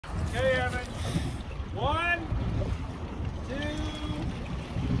1, 2.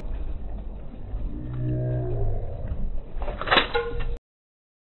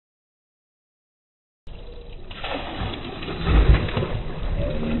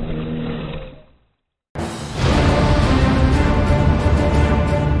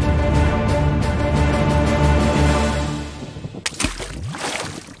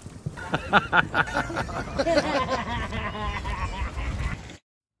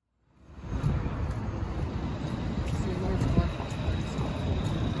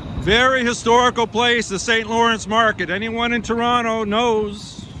 Very historical place, the St. Lawrence Market. Anyone in Toronto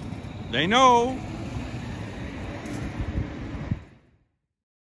knows. They know.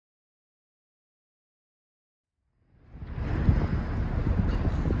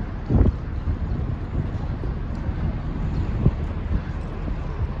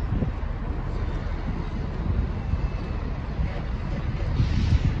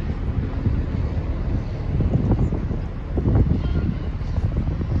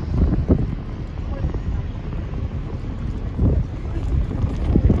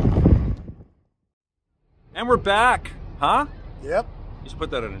 And we're back, huh? Yep. You should put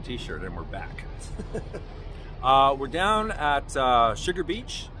that on a t-shirt, and we're back. We're down at Sugar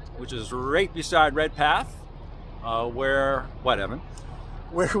Beach, which is right beside Red Path, where, what, Evan?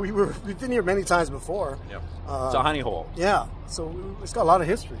 Where we've been here many times before. Yep. It's a honey hole. Yeah, so it's got a lot of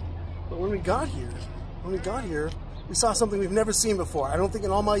history. But when we got here, we saw something we've never seen before. I don't think in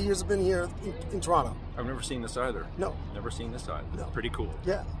all my years of being here in Toronto. I've never seen this either. No. Never seen this either. No. Pretty cool.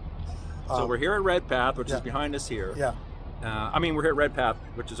 Yeah. So we're here at Red Path, which yeah. is behind us here. Yeah. I mean, we're here at Red Path,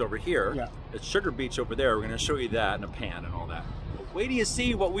 which is over here. Yeah. It's Sugar Beach over there. We're going to show you that in a pan and all that. But wait till you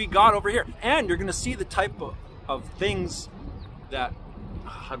see what we got over here. And you're going to see the type of things that,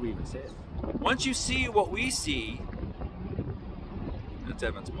 how do we even say it? Once you see what we see, that's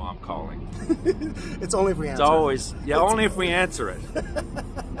Evan's mom calling. It's only if we answer. It's always, yeah, only if we answer it.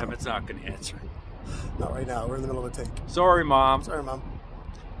 Evan's not going to answer it. Not right now. We're in the middle of a take. Sorry, Mom. Sorry, Mom.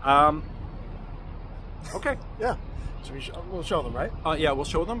 Okay. Yeah. We'll show them, right? Yeah, we'll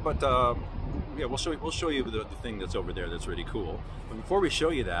show them, but yeah, we'll show you the thing that's over there that's really cool. But before we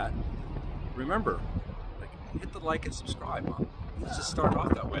show you that, remember, hit the like and subscribe, huh? Let's just start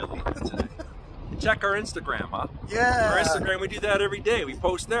off that way a little bit today. And check our Instagram, huh? Yeah. Our Instagram, we do that every day. We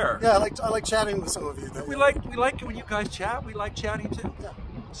post there. Yeah, I like chatting with some of you. We like it when you guys chat. We like chatting too. Yeah.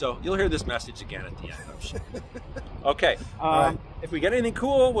 So you'll hear this message again at the end, I'm sure. Okay. Right. If we get anything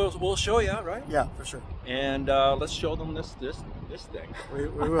cool, we'll show you, right? Yeah, for sure. And let's show them this thing. We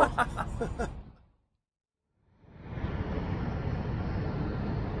will.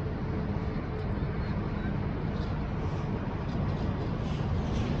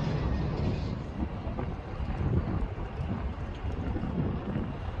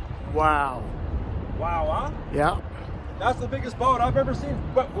 Wow. Wow, huh? Yeah. That's the biggest boat I've ever seen.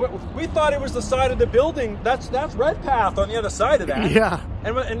 But we thought it was the side of the building. That's Red Path on the other side of that. Yeah.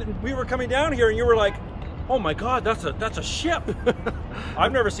 And we were coming down here, and you were like, "Oh my God, that's a ship."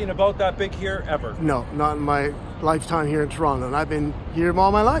 I've never seen a boat that big here ever. No, not in my lifetime here in Toronto, and I've been here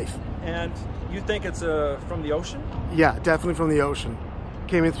all my life. And you think it's from the ocean? Yeah, definitely from the ocean.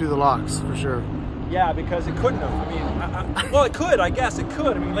 Came in through the locks for sure. Yeah, because it couldn't have. I mean, well, it could. I guess it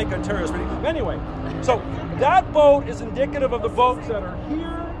could. I mean, Lake Ontario is pretty. Anyway, so that boat is indicative of the boats that are here,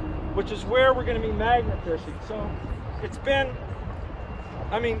 which is where we're going to be magnet fishing. So it's been,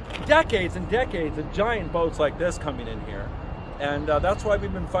 I mean, decades and decades of giant boats like this coming in here, and that's why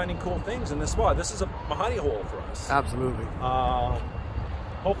we've been finding cool things in this spot. This is a honey hole for us. Absolutely.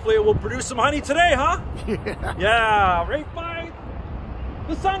 Hopefully, it will produce some honey today, huh? Yeah. Yeah, right by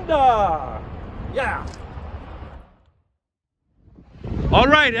the Sunda. Yeah. All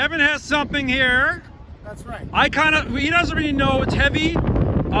right, Evan has something here. That's right. He doesn't really know it's heavy.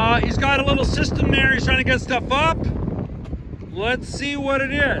 He's got a little system there. He's trying to get stuff up. Let's see what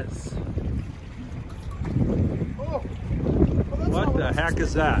it is. Oh. What the heck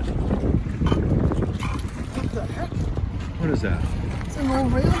is that? What the heck? What is that? It's an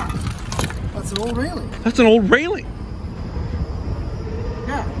old railing. That's an old railing. That's an old railing.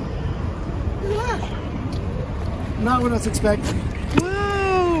 Yeah. Look at that. Not what I was expecting.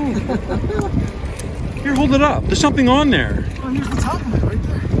 Wow. Here, hold it up. There's something on there. Oh, here's the top of it right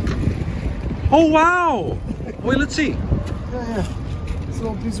there. Oh, wow. Wait, let's see. Yeah. It's an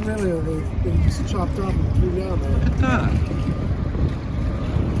old piece of railing that they just chopped off and threw down there. Look at that.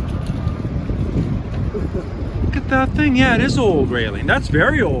 Look at that thing. Yeah, it is old railing. That's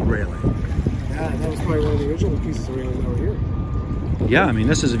very old railing. Yeah, that was probably one of the original pieces of railing over here. Yeah, I mean,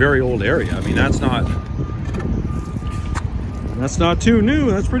 this is a very old area. I mean, that's not... That's not too new.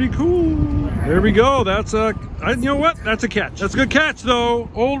 That's pretty cool. There we go. That's a, you know what? That's a catch. That's a good catch though.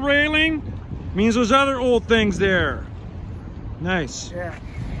 Old railing means there's other old things there. Nice. Yeah.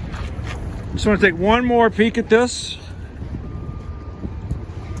 Just want to take one more peek at this.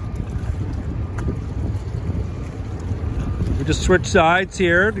 We just switch sides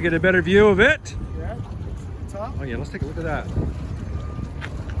here to get a better view of it. Yeah. Top. Oh yeah, let's take a look at that.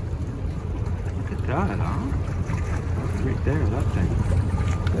 Look at that, huh? That's right there, that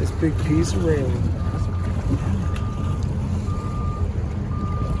thing. Nice big piece of railing.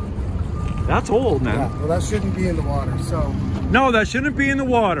 That's old, man. Yeah, well, that shouldn't be in the water, so. No, that shouldn't be in the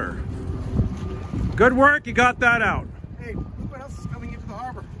water. Good work, you got that out. Hey, look what else is coming into the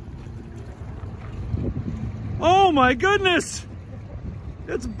harbor. Oh my goodness!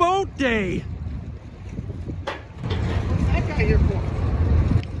 It's boat day. What's that guy here for?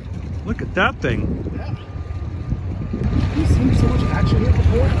 Look at that thing. Yeah. Have you seen so much action here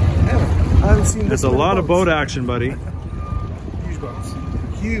before? Ever. I haven't seen this. There's a lot of boat action, buddy. Huge boats.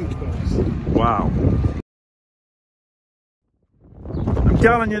 Huge boats. Wow. I'm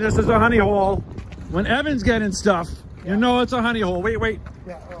telling you, this is a honey hole. When Evan's getting stuff, you know it's a honey hole. Wait, wait.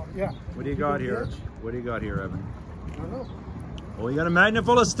 Yeah, yeah. What do you got here? What do you got here, Evan? I don't know. Oh, you got a magnet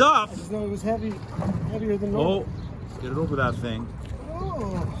full of stuff. I just know it was heavy, heavier than Oh, normal. let's get it over that thing.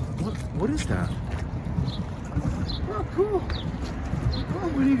 Oh, What is that? oh cool.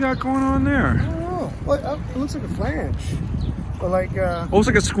 What do you got going on there? I don't know. Well, it looks like a flange. Or like, Oh, it's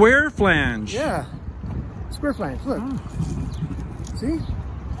like a square flange. yeah. Square flange, look. Oh. See?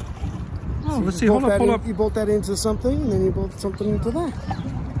 Oh, So let's you see. Hold bolt up, that hold in- up. You bolt that into something, and then you bolt something into that.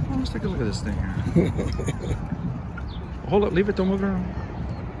 Oh, let's take a look at this thing here. Hold up, leave it, don't move it around.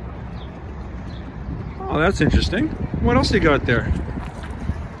 Oh, that's interesting. What else you got there?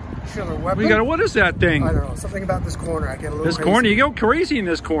 Killer weapon? What is that thing? I don't know. Something about this corner. I get a little This crazy. corner, you go crazy in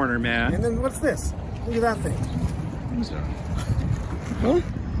this corner, man. And then what's this? Look at that thing. What is that? Huh?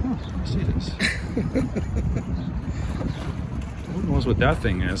 Oh, I see this. Who knows what that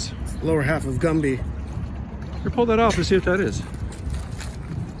thing is? Lower half of Gumby. Here, pull that off and see what that is.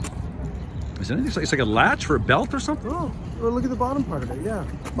 Is it anything? It's like a latch for a belt or something? Oh, well, look at the bottom part of it. Yeah,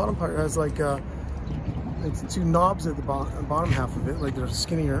 the bottom part has like it's two knobs at the bottom half of it. Like they're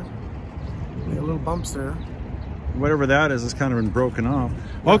skinnier. Like little bumps there. Whatever that is, it's kind of been broken off.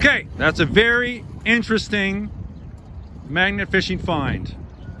 Okay, that's a very interesting magnet fishing find.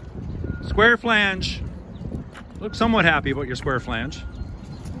 Square flange. Look somewhat happy about your square flange.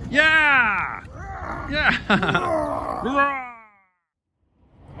 Yeah! Yeah!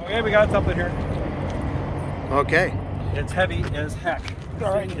 Okay, we got something here. Okay. It's heavy as heck.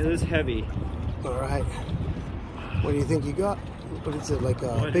 All right. It is heavy. All right. What do you think you got? What is it? Like a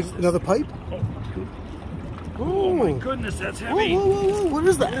What big is this? another pipe? Oh my goodness, that's Whoa, heavy. whoa, whoa, whoa! What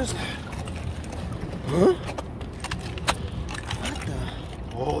is that? Huh? What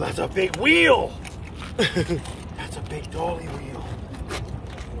the? Oh, that's a big wheel. That's a big dolly wheel.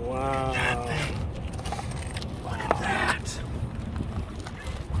 Wow. That thing. Look at that.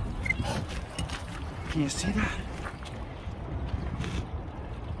 Can you see that?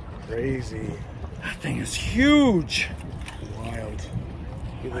 Crazy. That thing is huge. Wild.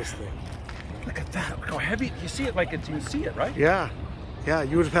 Look at this thing. Look at that. Look how heavy. You see it like it's, you see it, right? Yeah. Yeah,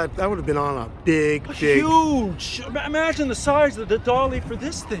 you would have had, that would have been on a big, Huge. Imagine the size of the dolly for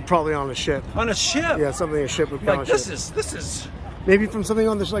this thing. probably on a ship. On a ship. Yeah, something a ship would be on a Like ship. this is. Maybe from something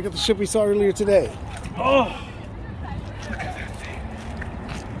on this, like at the ship we saw earlier today. Oh. Look at that thing.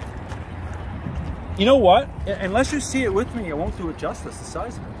 You know what? Unless you see it with me, I won't do it justice, the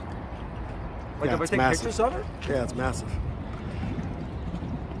size of it. Like Yeah, if I it's take massive. pictures of it? Yeah, it's massive.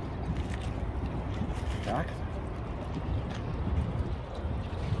 Back.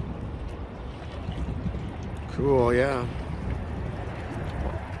 Cool, yeah.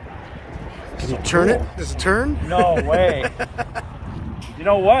 Did you turn it? Does it turn? No way. You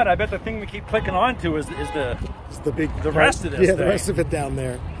know what? I bet the thing we keep clicking onto is the It's the big, The rest of this Yeah, the thing. rest of it down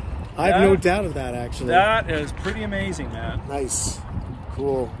there. I have Yeah. no doubt of that, actually. that is pretty amazing, man. Nice.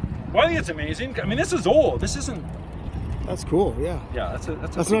 Cool. Well, I think it's amazing. I mean, this is old. This isn't. That's cool, yeah. Yeah,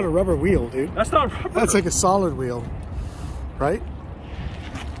 That's not a rubber wheel, dude. That's not rubber. That's like a solid wheel, right?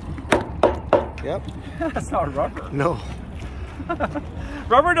 Yep. That's not rubber. No.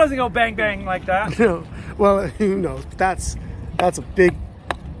 Rubber doesn't go bang bang like that. No. Well, who knows? That's a big.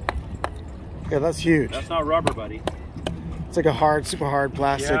 Yeah, that's huge. That's not rubber, buddy. It's like a hard, super hard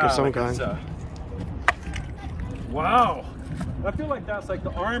plastic of some like kind. it's, wow. I feel like that's like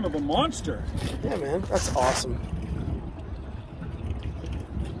the arm of a monster. Yeah, man, that's awesome.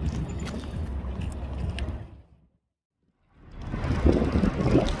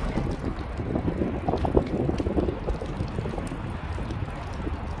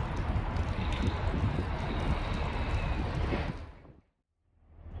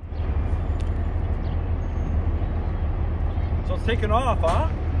 taking off, huh?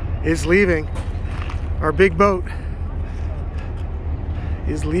 It's leaving. Our big boat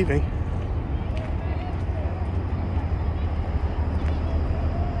is leaving.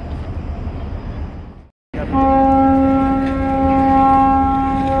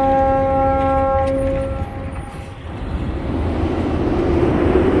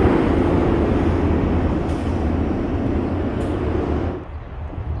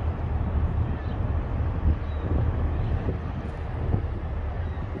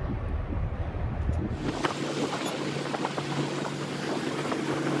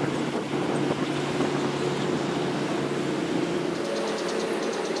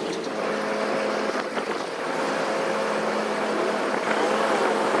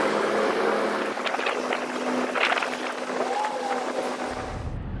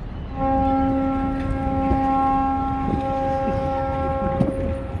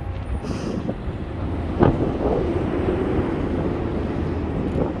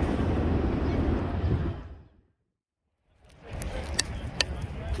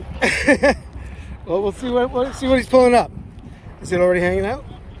 Well, we'll see what he's pulling up. Is it already hanging out?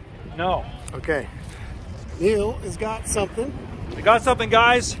 No. Okay. Neil has got something. I got something,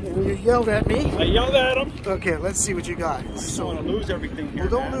 guys. And you yelled at me. I yelled at him. Okay, let's see what you got. I don't want to lose everything here.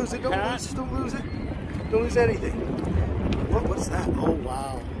 Well, don't lose it. Don't lose it. Don't lose anything. What's that? Oh,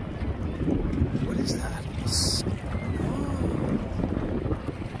 wow. What is that?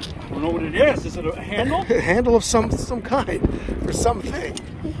 I don't know what it is. Is it a handle? A handle of some kind for something.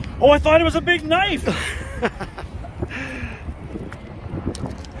 Oh, I thought it was a big knife.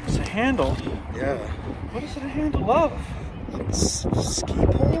 It's a handle. Yeah. What is it a handle of? Ski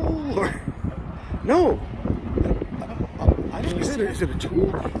pole or no? I don't. Is it a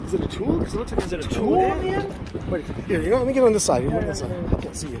tool? Is it a tool? Because it looks like Is it a tool on the end? Wait, here. Let me get on this side. I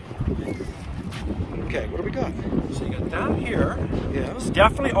can't see you. Okay, what do we got? So you got down here. Yeah. It's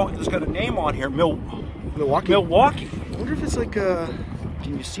definitely. Oh, it's got a name on here. Milwaukee. Milwaukee. I wonder if it's like a.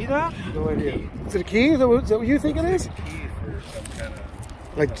 Can you see that? No idea. Is it a key? Is that what you think it is?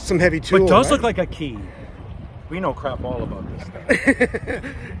 Like some heavy tool. It does right? look like a key. We know crap all about this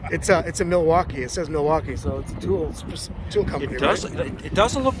stuff. It's a Milwaukee. It says Milwaukee, so it's a tool company. It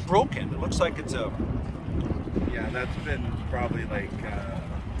doesn't look broken. It looks like it's a. Yeah, that's been probably like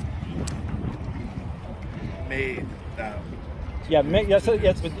made. Yeah,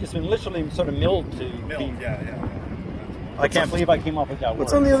 it's been literally sort of milled to be. Yeah. I can't believe I came up with that word.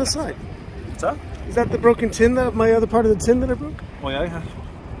 What's on the other side? What's that? Is that the broken tin? My other part of the tin that I broke? Oh yeah.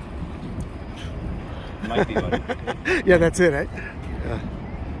 Might be, buddy. Yeah, that's it, eh? Yeah.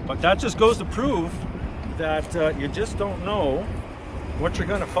 But that just goes to prove that you just don't know what you're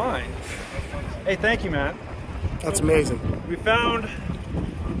going to find. Hey, thank you, man. That's amazing. We found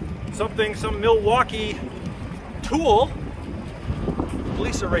some Milwaukee tool.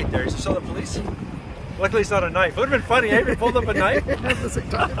 Police are right there. You saw the police? Luckily, it's not a knife. It would have been funny, eh? We pulled up a knife. At the same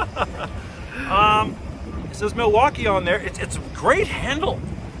time. It says Milwaukee on there. It's a great handle.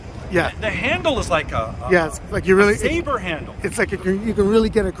 Yeah. The handle is like yeah, it's like you really saber handle. It's like you can really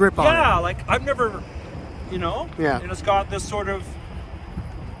get a grip on it. Yeah, like I've never, Yeah. And it's got this sort of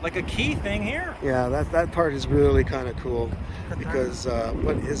like a key thing here. Yeah, that part is really kind of cool because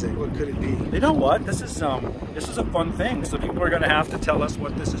what is it? What could it be? You know what? This is a fun thing. So people are going to have to tell us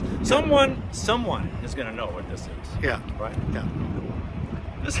what this is. Someone is going to know what this is. Yeah. Right. Yeah.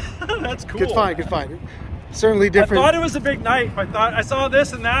 That's cool. Good find. Certainly different. I thought it was a big knife. I saw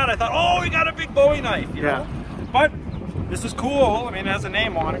this and that. I thought, oh, we got a big Bowie knife. You know? But this is cool. I mean, it has a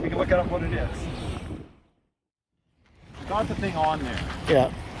name on it. We can look up what it is. Got the thing on there.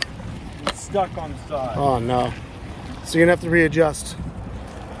 Yeah. It's stuck on the side. Oh no. So you're gonna have to readjust.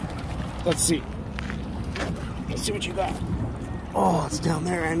 Let's see. Let's see what you got. Oh, it's down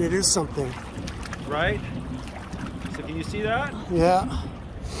there, and it is something. Right? So can you see that? Yeah.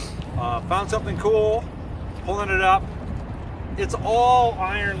 Found something cool. Pulling it up. It's all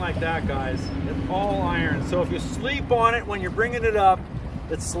iron like that, guys. It's all iron. So if you sleep on it when you're bringing it up,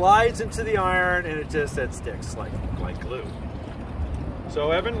 it slides into the iron and it sticks like glue. So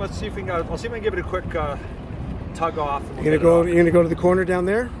Evan, let's see if we can. I'll see if I can give it a quick tug off. You're gonna go to the corner down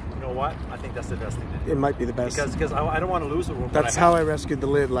there. You know what? I think that's the best thing to do. It might be the best. Because I don't want to lose it. That's how I rescued the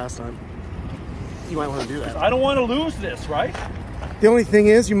lid last time. You might want to do that. I don't want to lose this, right? The only thing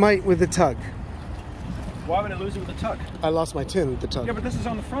is, you might with the tug. Why would I lose it with the tug? I lost my tin with the tug. Yeah, but this is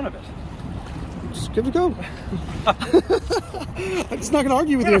on the front of it. Just give it a go. I'm just not going to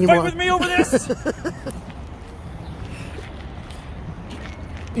argue with you You're anymore. gonna fight with me over this?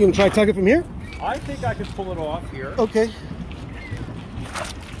 You going to try tug it from here? I think I could pull it off here. Okay.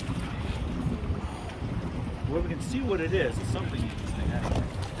 Well, we can see what it is. It's something interesting. Anyway.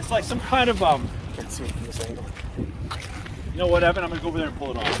 It's like some kind of Let's see it from this angle. You know what, Evan? I'm gonna go over there and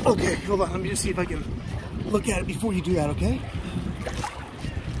pull it off. Okay, hold on. Let me just see if I can look at it before you do that. Okay.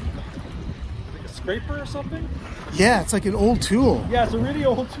 Like a scraper or something? Yeah, it's like an old tool. Yeah, it's a really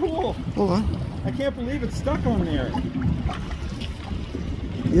old tool. Hold on. I can't believe it's stuck on there.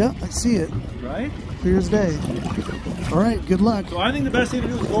 Yeah, I see it. Right? Clear as day. All right, good luck. So I think the best thing to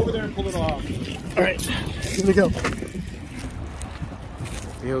do is go over there and pull it off. All right, here we go.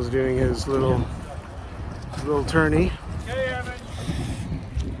 Neil's doing his little tourney. Okay, Evan.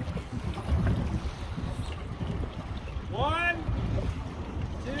 1,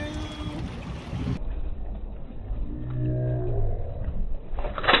 2.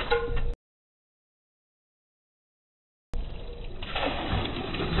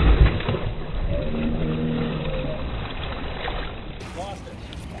 Lost it.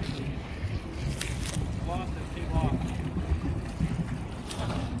 Lost it. Came off.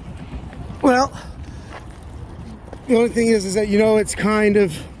 Well, the only thing is that, you know, it's kind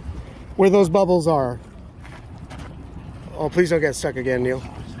of where those bubbles are. Oh, please don't get stuck again, Neil. Hey,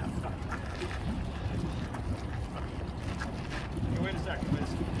 wait a second.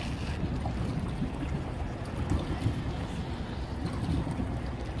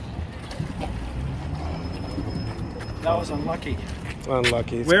 That was unlucky.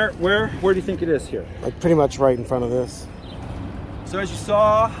 Unlucky. Where do you think it is here? Like pretty much right in front of this. So as you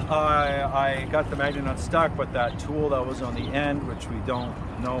saw, I got the magnet unstuck, but that tool that was on the end, which we don't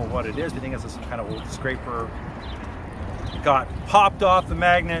know what it is, we think it's some kind of old scraper, got popped off the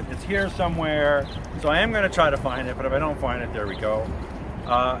magnet. It's here somewhere. So I am going to try to find it, but if I don't find it, there we go.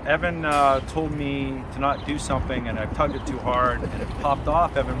 Evan told me to not do something, and I tugged it too hard, and it popped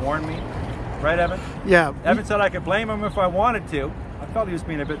off. Evan warned me. Right, Evan? Yeah. Evan said I could blame him if I wanted to. I felt he was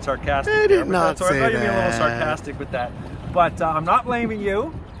being a bit sarcastic. I did not so say I thought you'd be a little that. sarcastic with that. But I'm not blaming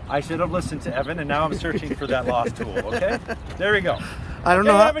you. I should have listened to Evan, and now I'm searching for that lost tool, okay? There we go. I don't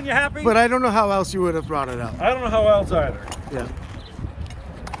Okay, know how, Evan, you happy? But I don't know how else you would have brought it up. I don't know how else either. Yeah.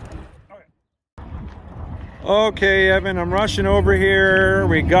 Okay, Evan, I'm rushing over here.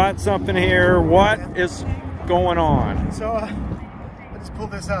 We got something here. What is going on? So I just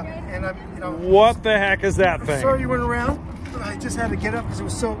pulled this up, and I'm, you know. What the heck is that thing? Sorry you weren't around, but I just had to get up because it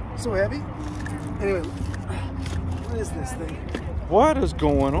was so heavy. Anyway, what is this thing? What is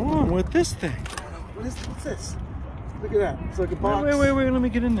going on with this thing? What's this? Look at that. It's like a box. Wait, let me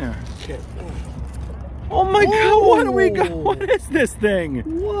get in there. Okay. Oh my God, what do we got? What is this thing?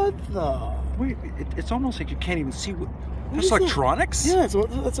 What the? Wait, it's almost like you can't even see what. That's is that? electronics? Yeah, that's a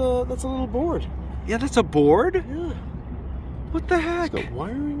little board. Yeah, that's a board? Yeah. What the heck? It's got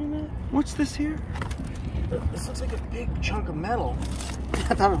wiring in there. What's this here? This looks like a big chunk of metal.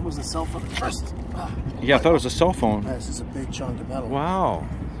 I thought it was a cell phone at first. Yeah, I thought it was a cell phone. This is a big chunk of metal. Wow.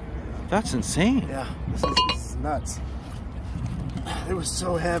 That's insane. Yeah, this is nuts. It was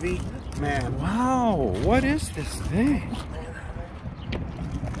so heavy. Man. Wow, what is this thing?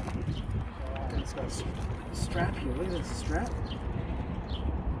 It's got a strap here. Look at this strap.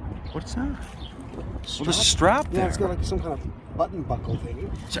 What's that? Well, there's a strap there. Yeah, it's got like some kind of button buckle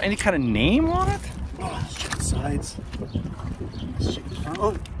thing. Is there any kind of name on it? Oh, let's check the sides. Let's check the front.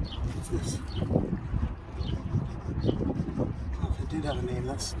 Oh, what's this? Oh, if it did have a name,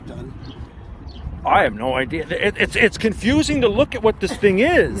 that's done. I have no idea. It's confusing to look at what this thing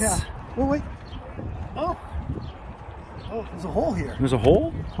is. Yeah. Oh, wait. Oh. Oh, there's a hole here. There's a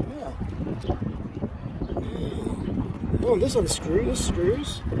hole? Yeah. Oh, this unscrews. This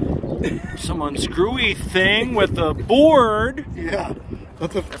screws. Some unscrewy thing with a board. Yeah.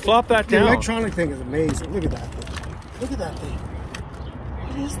 But Flop that the down. electronic thing is amazing. Look at that thing. Look at that thing.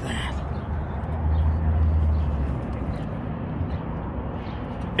 What is that?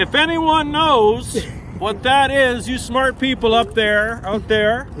 If anyone knows what that is, you smart people out there.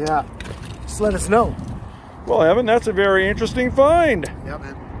 Yeah. Just let us know. Well, Evan, that's a very interesting find. Yeah,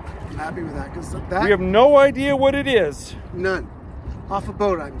 man. I'm happy with that because that. We have no idea what it is. None. Off a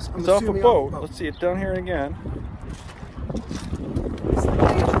boat, I'm It's assuming off a boat. Let's see it down here again. It's the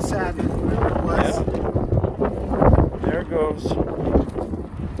Cajun Savvy, whatever it was. Yeah. There it goes.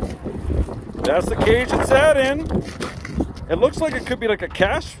 That's the Cajun satin. It looks like it could be like a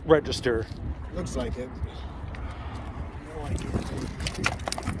cash register. Looks like it. No idea.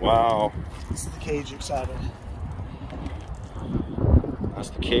 Wow. This is the Cajun Savvy. That's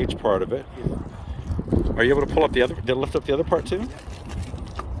the cage part of it. Are you able to pull up the other? Did it lift up the other part too?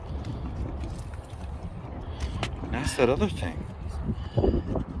 That's that other thing.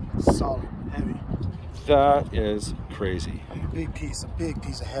 Solid, heavy. That is crazy. A big piece of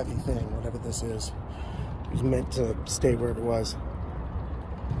heavy thing, whatever this is. It was meant to stay wherever it was.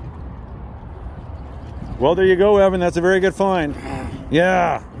 Well, there you go, Evan. That's a very good find.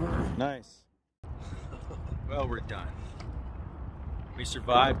 Yeah. Nice. Well, we're done. We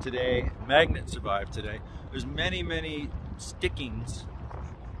survived today. Magnet survived today. There's many, many stickings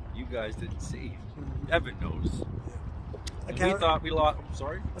you guys didn't see. Evan knows. And we thought we lost.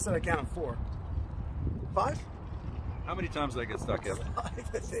 Sorry? I said I counted 4. 5? How many times did I get stuck, Evan? 5,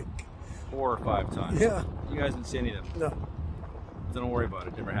 I think. 4 or 5 times. Yeah. You guys didn't see any of them. No. Don't worry about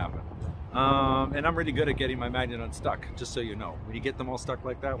it. It never happened. And I'm really good at getting my magnet unstuck, just so you know. When you get them all stuck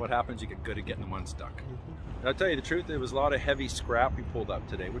like that, what happens? You get good at getting them unstuck. And I'll tell you the truth, there was a lot of heavy scrap we pulled up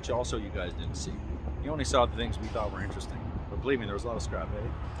today, which also you guys didn't see. You only saw the things we thought were interesting. But believe me, there was a lot of scrap, eh?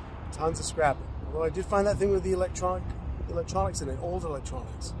 Tons of scrap. Although I did find that thing with the electronics in it, old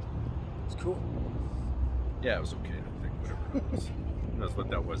electronics. It's cool. Yeah, it was okay, I think, whatever it was. That's what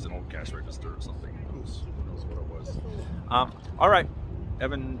that was, an old cash register or something. Who knows what it was. All right.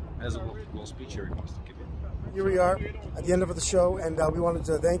 Evan has a little speech here he wants to give you. Here we are at the end of the show, and we wanted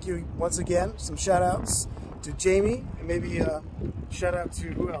to thank you once again. Some shout outs to Jamie, and maybe a shout out to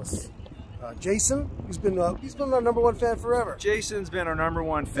who else? Jason, he's been our #1 fan forever. Jason's been our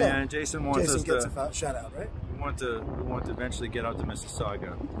 #1 fan. Yeah. Jason wants us gets a shout out, right? We want to eventually get out to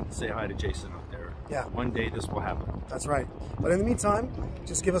Mississauga and say hi to Jason out there. Yeah. One day this will happen. That's right. But in the meantime,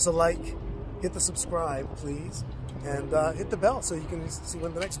 just give us a like, hit the subscribe, please, and hit the bell so you can see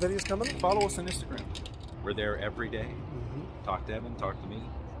when the next video is coming. Follow us on Instagram. We're there every day. Talk to Evan, talk to me.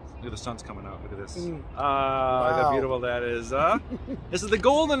 Look at the sun's coming out. Look at this. Look how beautiful that is. This is the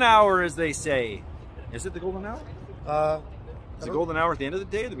golden hour, as they say. Is it the golden hour? Is the golden hour at the end of the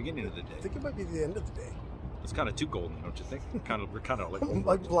day or the beginning of the day? I think it might be the end of the day. It's kind of too golden, don't you think? We're kind of like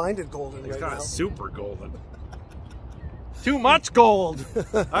like blinded golden. It's right kind now. of super golden. Too much gold.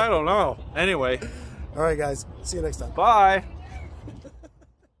 I don't know. Anyway. All right, guys. See you next time. Bye.